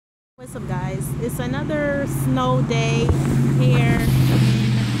What's up, guys? It's another snow day here in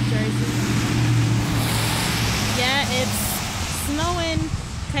Jersey. Yeah, it's snowing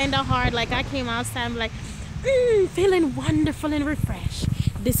kind of hard. Like, I came outside, I'm like, feeling wonderful and refreshed.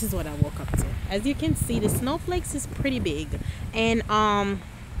 This is what I woke up to. As you can see, the snowflakes is pretty big, and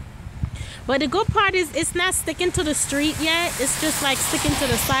but the good part is it's not sticking to the street yet. It's just like sticking to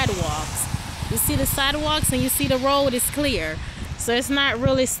the sidewalks. You see the sidewalks and you see the road is clear. So it's not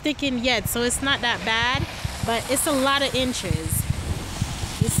really sticking yet. So it's not that bad, but it's a lot of inches.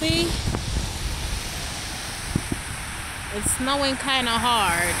 You see? It's snowing kind of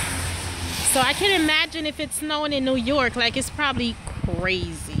hard. So I can imagine if it's snowing in New York, like it's probably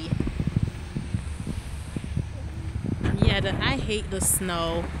crazy. Yeah, I hate the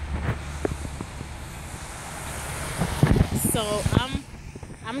snow. So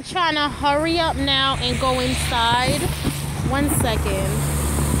I'm trying to hurry up now and go inside. 1 second.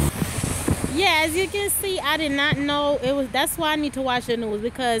 Yeah, as you can see, I did not know it was. That's why I need to watch the news,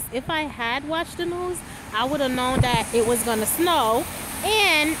 because if I had watched the news, I would have known that it was gonna snow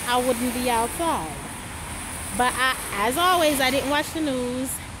and I wouldn't be outside. But as always, I didn't watch the news,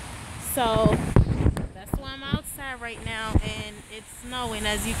 so that's why I'm outside right now, and it's snowing.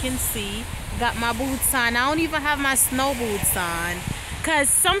 As you can see, got my boots on. I don't even have my snow boots on, cause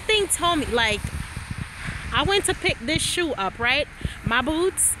something told me, like, I went to pick this shoe up, right? My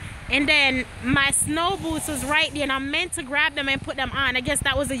boots. And then my snow boots was right there. And I meant to grab them and put them on. I guess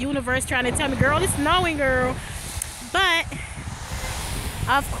that was the universe trying to tell me, girl, it's snowing, girl. But,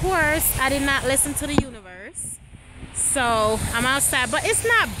 of course, I did not listen to the universe. So, I'm outside. But it's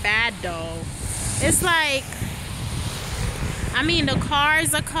not bad, though. It's like, I mean, the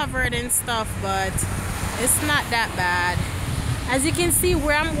cars are covered and stuff, but it's not that bad. As you can see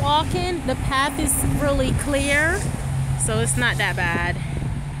where I'm walking, the path is really clear, so it's not that bad.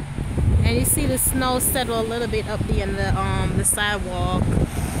 And you see the snow settle a little bit up the sidewalk.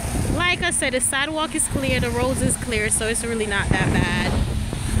 Like I said, the sidewalk is clear, the roads is clear, so it's really not that bad.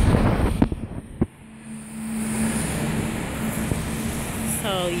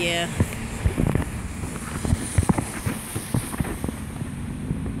 So yeah.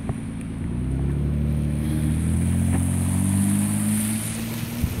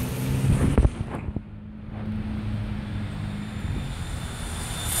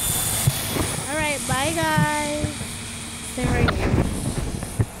 Bye, guys. Stay right here.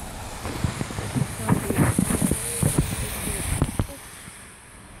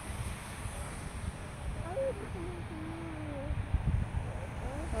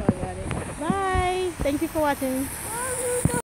 Oh, I got it. Bye. Thank you for watching.